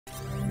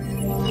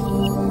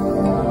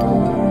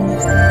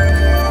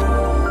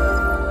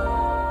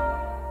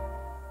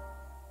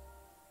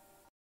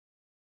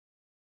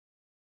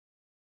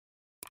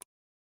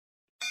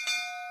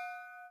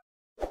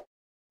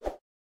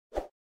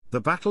The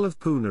Battle of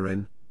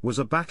Pooneryn was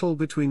a battle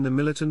between the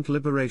militant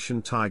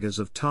liberation tigers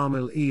of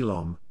Tamil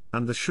Eelam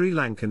and the Sri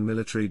Lankan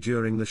military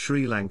during the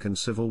Sri Lankan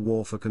Civil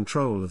War for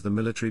control of the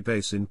military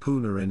base in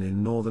Pooneryn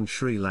in northern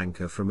Sri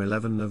Lanka from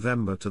 11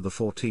 November to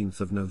 14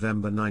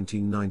 November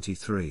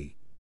 1993.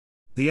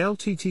 The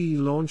LTTE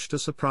launched a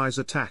surprise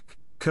attack,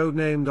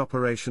 codenamed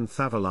Operation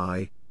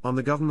Thavalai, on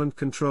the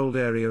government-controlled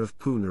area of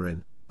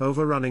Pooneryn,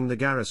 overrunning the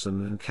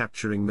garrison and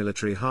capturing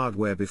military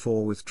hardware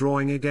before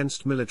withdrawing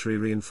against military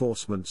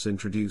reinforcements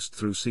introduced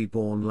through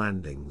seaborne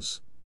landings.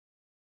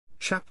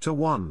 Chapter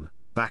 1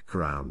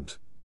 Background.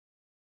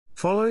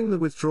 Following the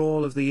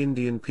withdrawal of the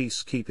Indian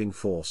peacekeeping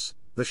force,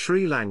 the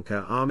Sri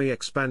Lanka Army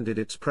expanded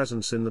its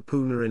presence in the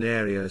Pooneryn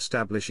area,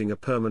 establishing a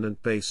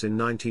permanent base in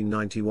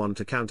 1991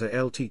 to counter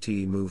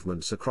LTTE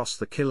movements across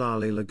the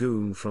Killarney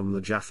Lagoon from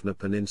the Jaffna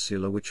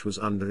Peninsula, which was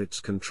under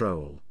its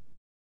control.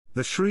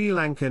 The Sri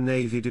Lanka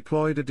Navy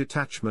deployed a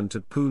detachment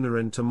at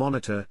Pooneryn to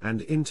monitor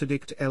and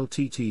interdict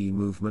LTTE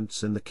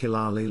movements in the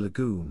Killarney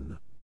Lagoon.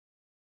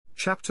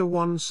 Chapter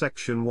 1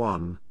 Section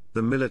 1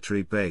 The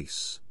Military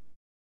Base.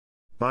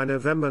 By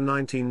November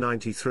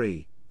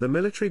 1993, the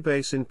military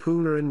base in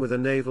Pooneryn with a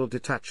naval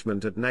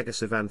detachment at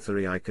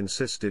Nagasivantharai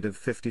consisted of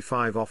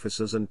 55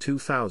 officers and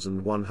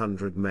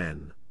 2,100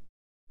 men.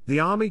 The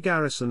army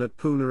garrison at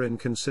Pooneryn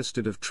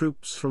consisted of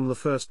troops from the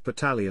 1st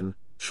Battalion,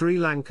 Sri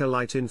Lanka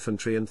Light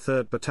Infantry and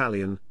 3rd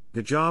Battalion,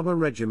 Gajaba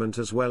Regiment,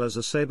 as well as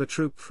a sabre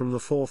troop from the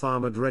 4th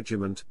Armoured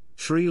Regiment,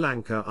 Sri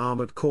Lanka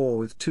Armoured Corps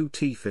with 2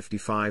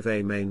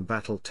 T-55A main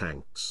battle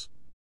tanks.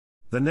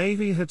 The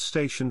Navy had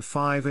stationed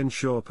 5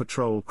 inshore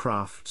patrol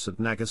crafts at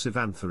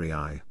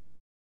Nagasivantharai.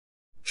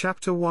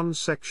 Chapter 1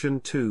 Section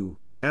 2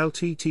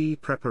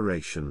 LTTE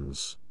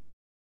Preparations.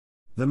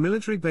 The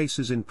military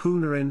bases in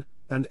Pooneryn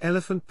and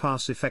Elephant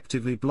Pass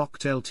effectively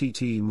blocked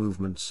LTTE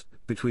movements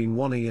between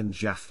Wani and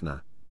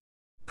Jaffna.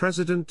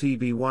 President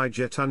D.B.Y.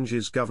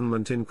 Jetunji's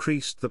government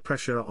increased the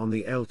pressure on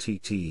the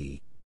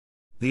LTTE.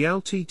 The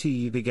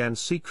LTTE began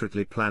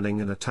secretly planning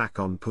an attack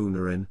on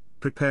Pooneryn,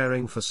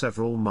 preparing for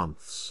several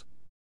months.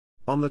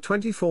 On the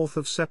 24th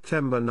of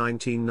September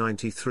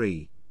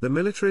 1993, the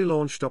military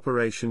launched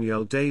Operation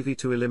Yeldavi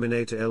to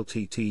eliminate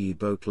LTTE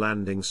boat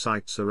landing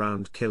sites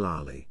around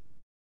Killarney.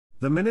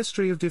 The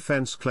Ministry of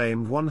Defence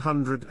claimed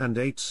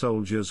 108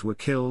 soldiers were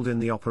killed in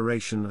the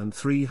operation and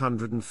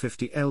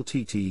 350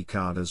 LTTE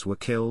cadres were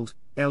killed.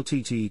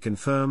 LTTE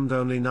confirmed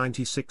only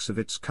 96 of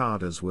its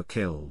cadres were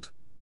killed.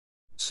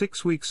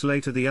 6 weeks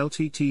later, the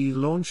LTTE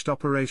launched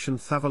Operation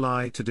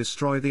Thavalai to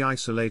destroy the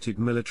isolated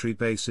military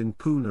base in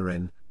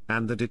Pooneryn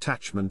and the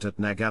detachment at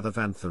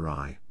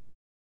Nagasivantharai.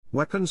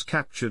 Weapons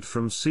captured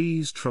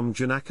seized from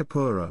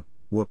Janakapura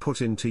were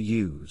put into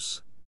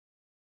use.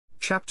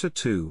 Chapter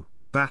 2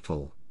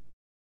 Battle.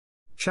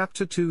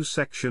 Chapter 2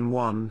 Section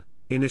 1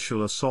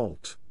 Initial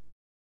Assault.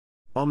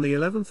 On the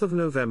 11th of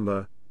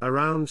November,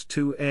 around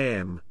 2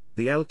 a.m.,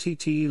 the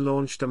LTTE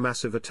launched a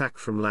massive attack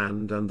from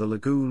land and the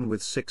lagoon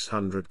with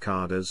 600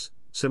 cadres,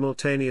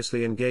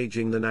 simultaneously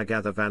engaging the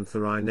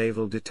Nagasivantharai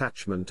Naval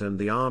Detachment and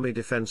the Army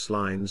defence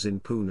lines in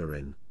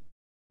Pooneryn.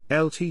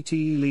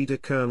 LTTE leader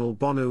Colonel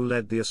Bonu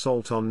led the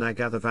assault on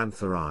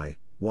Nagasivantharai,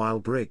 while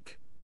Brig.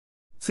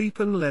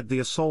 Theepan led the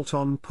assault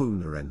on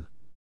Pooneryn.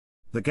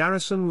 The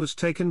garrison was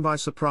taken by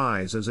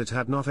surprise as it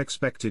had not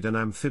expected an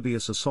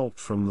amphibious assault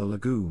from the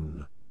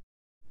lagoon.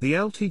 The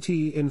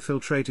LTTE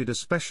infiltrated a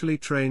specially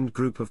trained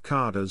group of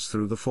cadres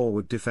through the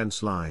forward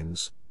defence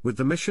lines, with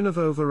the mission of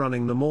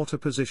overrunning the mortar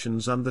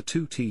positions and the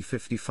 2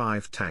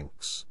 T-55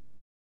 tanks.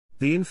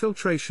 The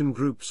infiltration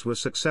groups were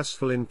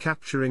successful in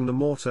capturing the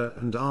mortar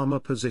and armour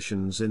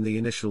positions in the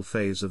initial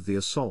phase of the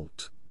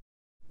assault.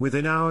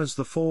 Within hours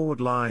the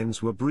forward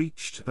lines were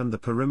breached and the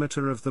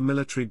perimeter of the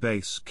military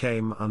base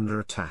came under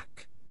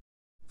attack.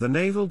 The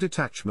naval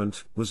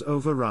detachment was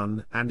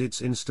overrun and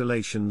its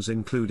installations,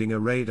 including a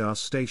radar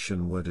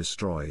station, were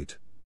destroyed.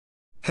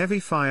 Heavy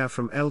fire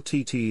from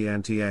LTTE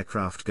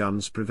anti-aircraft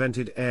guns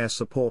prevented air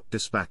support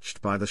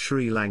dispatched by the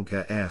Sri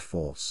Lanka Air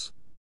Force.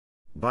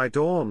 By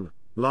dawn,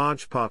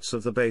 large parts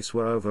of the base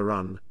were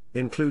overrun,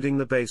 including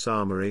the base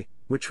armoury,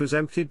 which was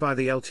emptied by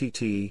the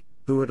LTTE,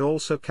 who had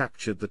also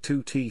captured the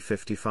 2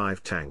 T-55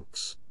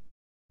 tanks.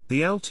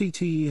 The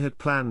LTTE had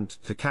planned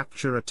to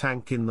capture a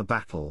tank in the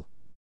battle.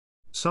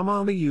 Some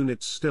army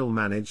units still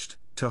managed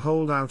to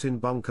hold out in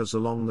bunkers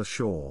along the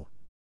shore.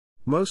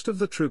 Most of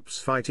the troops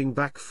fighting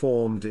back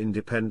formed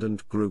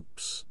independent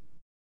groups.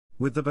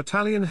 With the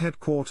battalion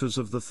headquarters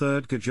of the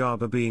 3rd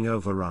Gajaba being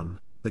overrun,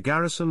 the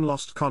garrison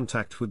lost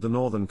contact with the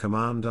Northern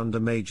Command under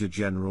Major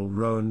General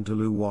Rohan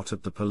Duluwat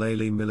at the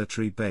Palele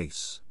military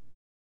base.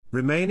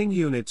 Remaining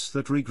units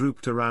that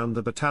regrouped around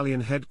the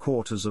battalion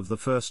headquarters of the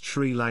 1st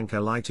Sri Lanka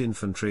Light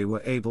Infantry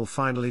were able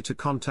finally to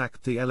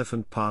contact the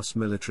Elephant Pass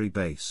military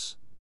base.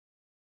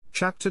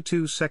 Chapter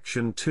 2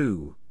 Section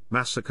 2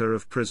 Massacre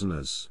of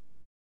Prisoners.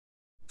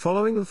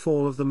 Following the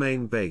fall of the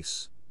main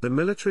base, the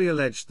military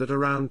alleged that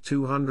around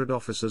 200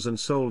 officers and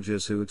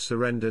soldiers who had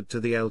surrendered to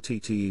the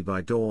LTTE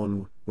by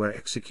dawn were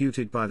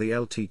executed by the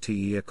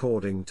LTTE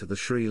according to the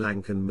Sri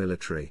Lankan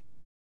military.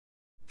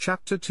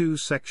 Chapter 2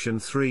 Section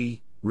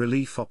 3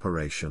 relief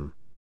operation.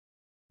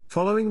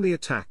 Following the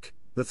attack,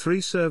 the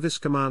three service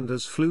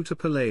commanders flew to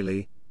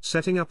Palele,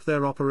 setting up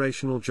their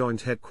operational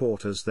joint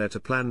headquarters there to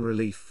plan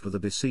relief for the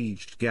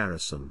besieged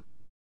garrison.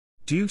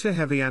 Due to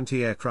heavy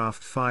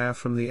anti-aircraft fire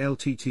from the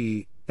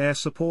LTTE, air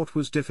support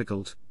was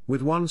difficult,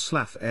 with one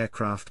SLAF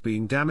aircraft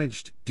being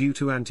damaged due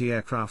to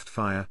anti-aircraft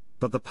fire,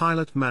 but the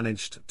pilot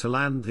managed to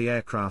land the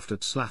aircraft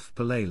at SLAF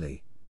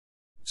Palele.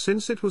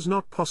 Since it was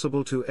not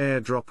possible to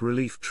airdrop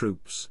relief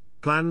troops,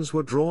 plans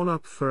were drawn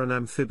up for an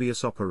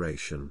amphibious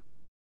operation.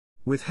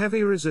 With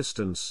heavy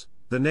resistance,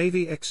 the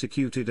Navy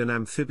executed an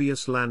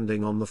amphibious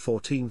landing on the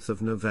 14th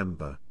of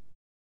November.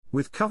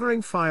 With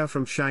covering fire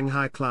from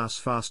Shanghai-class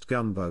fast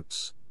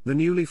gunboats, the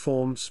newly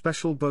formed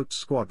Special Boat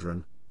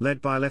Squadron,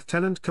 led by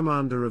Lieutenant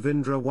Commander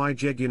Ravindra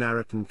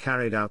Wijegunarayan,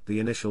 carried out the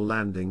initial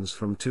landings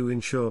from two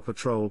inshore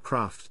patrol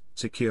craft,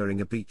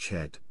 securing a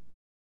beachhead.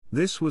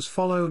 This was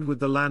followed with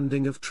the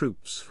landing of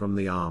troops from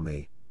the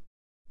army.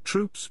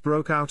 Troops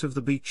broke out of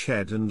the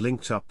beachhead and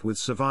linked up with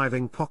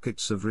surviving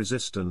pockets of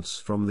resistance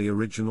from the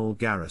original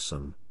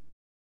garrison.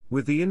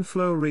 With the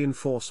inflow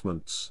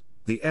reinforcements,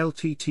 the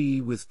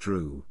LTTE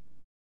withdrew.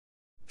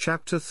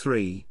 Chapter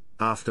 3,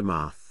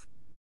 Aftermath.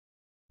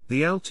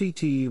 The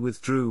LTTE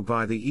withdrew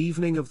by the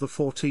evening of the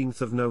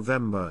 14th of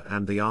November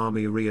and the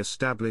army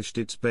re-established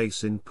its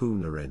base in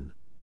Pooneryn.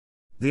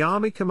 The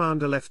Army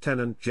Commander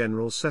Lieutenant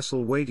General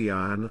Cecil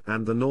Wadiyan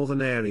and the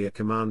Northern Area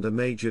Commander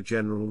Major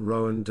General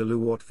Rowan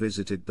Deluwat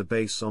visited the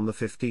base on the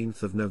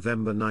 15th of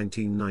November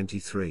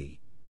 1993.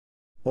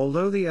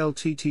 Although the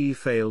LTTE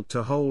failed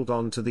to hold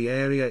on to the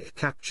area it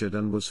captured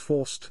and was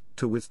forced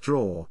to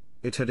withdraw,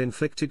 it had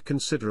inflicted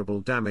considerable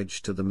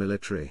damage to the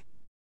military.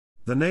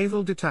 The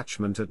naval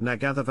detachment at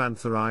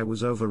Nagathavantharai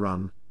was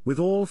overrun, with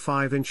all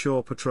 5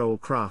 inshore patrol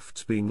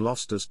crafts being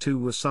lost as 2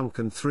 were sunk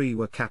and 3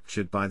 were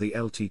captured by the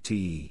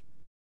LTTE.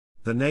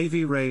 The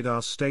Navy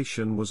radar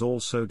station was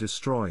also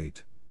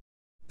destroyed.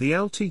 The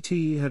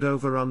LTTE had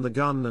overrun the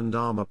gun and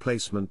armor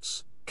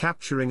placements,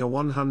 capturing a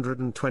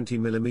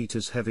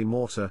 120mm heavy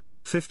mortar,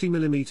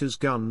 50mm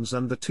guns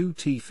and the 2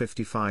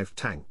 T-55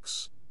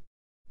 tanks.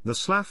 The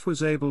SLAF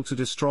was able to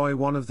destroy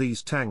one of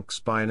these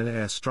tanks by an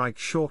airstrike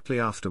shortly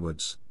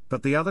afterwards,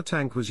 but the other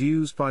tank was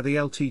used by the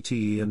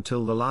LTTE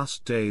until the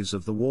last days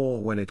of the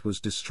war when it was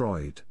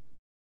destroyed.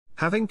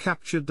 Having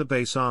captured the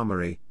base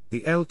armory,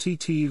 the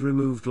LTTE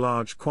removed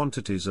large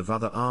quantities of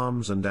other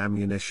arms and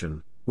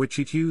ammunition, which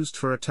it used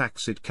for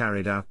attacks it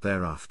carried out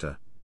thereafter.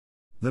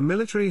 The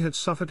military had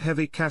suffered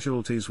heavy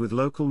casualties, with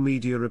local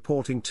media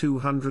reporting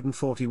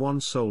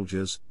 241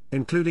 soldiers,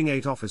 including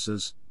 8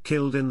 officers,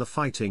 killed in the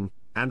fighting,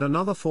 and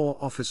another 4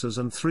 officers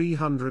and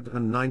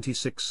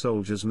 396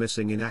 soldiers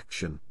missing in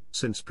action,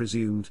 since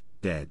presumed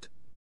dead.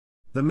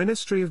 The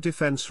Ministry of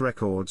Defense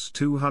records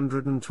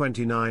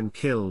 229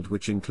 killed,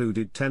 which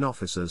included 10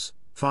 officers,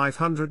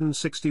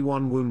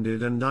 561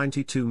 wounded and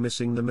 92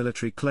 missing. The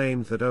military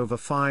claimed that over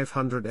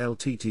 500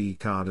 LTTE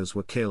cadres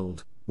were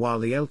killed, while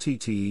the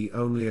LTTE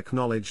only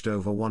acknowledged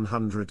over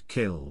 100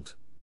 killed.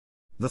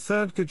 The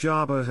 3rd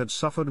Gajaba had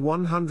suffered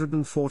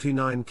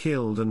 149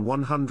 killed and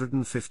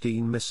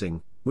 115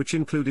 missing, which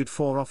included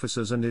 4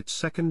 officers and its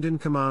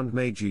second-in-command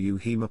Major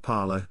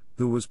Uhimapala,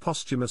 who was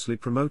posthumously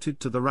promoted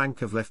to the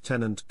rank of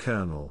Lieutenant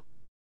Colonel.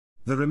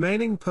 The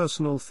remaining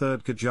personnel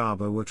 3rd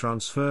Gajaba were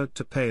transferred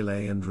to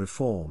Pele and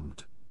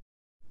reformed.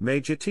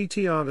 Major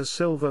Ttr Da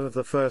Silva of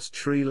the 1st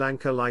Sri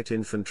Lanka Light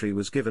Infantry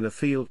was given a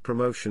field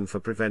promotion for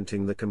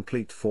preventing the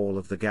complete fall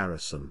of the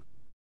garrison.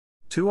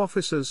 2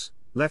 officers,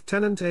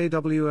 Lieutenant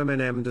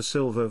AWMNM Da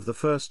Silva of the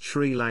 1st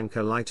Sri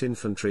Lanka Light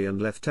Infantry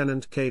and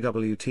Lieutenant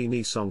KWT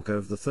Nisonka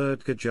of the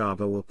 3rd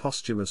Gajaba, were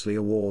posthumously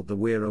awarded the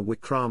Weera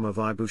Wikrama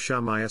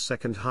Vibhushamaya,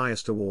 second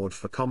highest award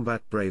for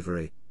combat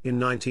bravery. In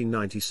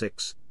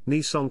 1996,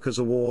 Nisonka's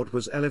award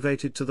was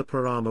elevated to the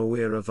Parama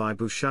Weera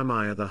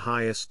Vibhushamaya, the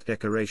highest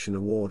decoration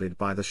awarded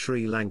by the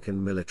Sri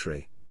Lankan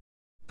military.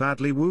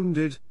 Badly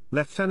wounded,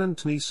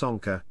 Lieutenant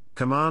Nisonka,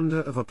 commander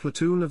of a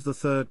platoon of the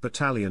 3rd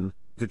Battalion,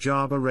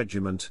 Gajaba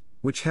Regiment,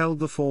 which held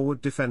the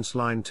forward defense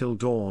line till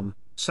dawn,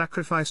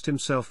 sacrificed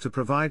himself to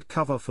provide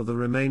cover for the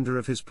remainder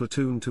of his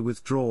platoon to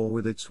withdraw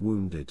with its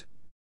wounded.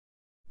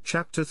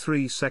 Chapter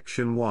 3,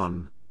 Section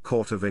 1,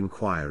 Court of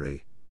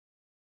Inquiry.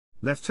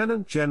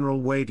 Lieutenant General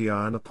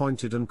Wadiyan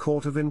appointed an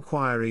court of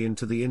inquiry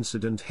into the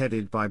incident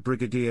headed by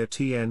Brigadier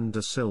T.N.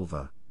 Da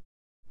Silva.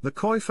 The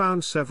COI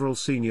found several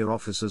senior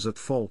officers at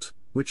fault,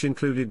 which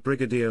included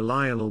Brigadier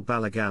Lionel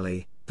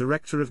Balagali,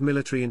 Director of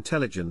Military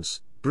Intelligence,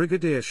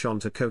 Brigadier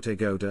Shanta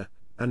Kotegoda,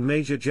 and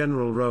Major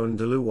General Rowan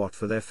Deluwat,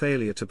 for their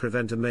failure to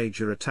prevent a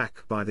major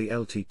attack by the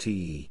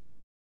LTTE.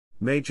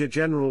 Major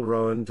General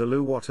Rowan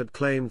Deluwat had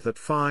claimed that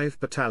 5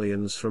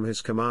 battalions from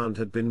his command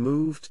had been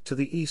moved to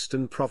the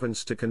Eastern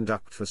Province to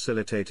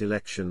facilitate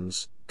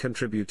elections,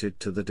 contributed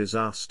to the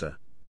disaster.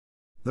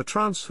 The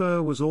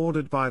transfer was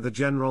ordered by the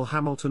General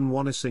Hamilton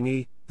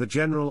Wanisingi, the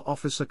General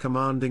Officer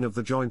commanding of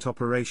the Joint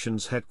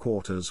Operations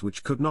Headquarters,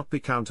 which could not be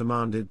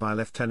countermanded by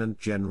Lieutenant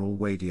General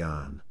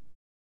Wadiyan.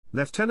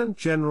 Lieutenant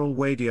General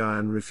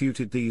Wadiyan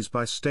refuted these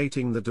by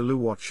stating that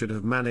Uluwat should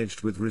have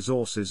managed with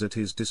resources at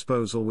his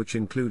disposal, which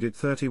included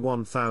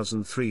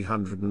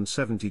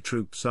 31,370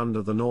 troops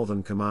under the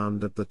Northern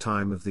Command at the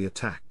time of the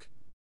attack.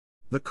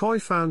 The COI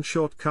found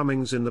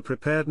shortcomings in the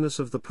preparedness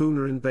of the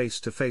Pooneryn base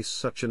to face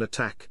such an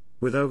attack,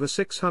 with over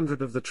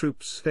 600 of the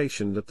troops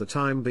stationed at the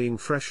time being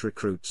fresh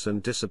recruits,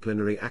 and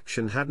disciplinary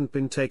action hadn't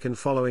been taken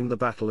following the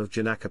Battle of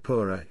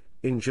Janakapura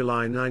in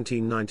July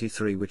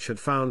 1993, which had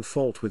found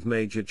fault with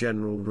Major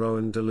General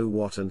Rowan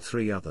Uluwat and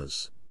 3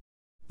 others.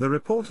 The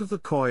report of the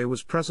COI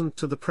was present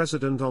to the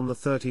President on the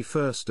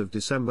 31st of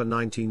December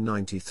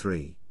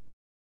 1993.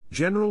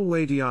 General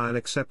Wadiyan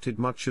accepted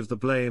much of the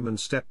blame and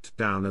stepped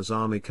down as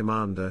Army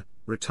Commander,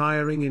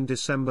 retiring in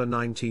December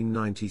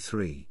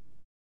 1993.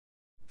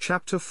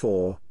 Chapter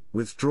 4: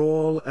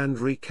 Withdrawal and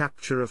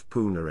Recapture of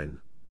Pooneryn.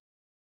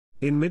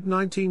 In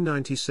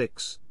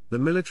mid-1996, the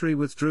military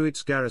withdrew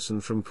its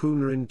garrison from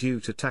Pooneryn due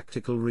to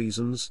tactical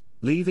reasons,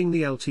 leaving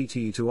the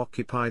LTTE to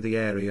occupy the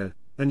area,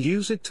 and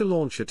use it to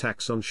launch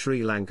attacks on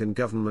Sri Lankan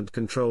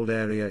government-controlled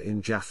area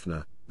in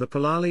Jaffna. The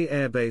Palali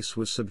air base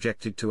was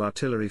subjected to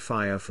artillery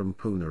fire from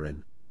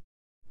Pooneryn.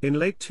 In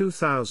late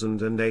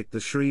 2008, the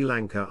Sri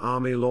Lanka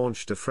Army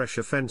launched a fresh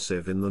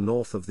offensive in the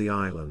north of the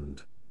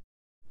island.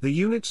 The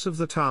units of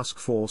the Task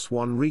Force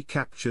 1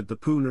 recaptured the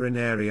Pooneryn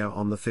area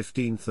on the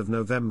 15th of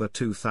November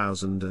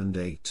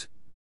 2008.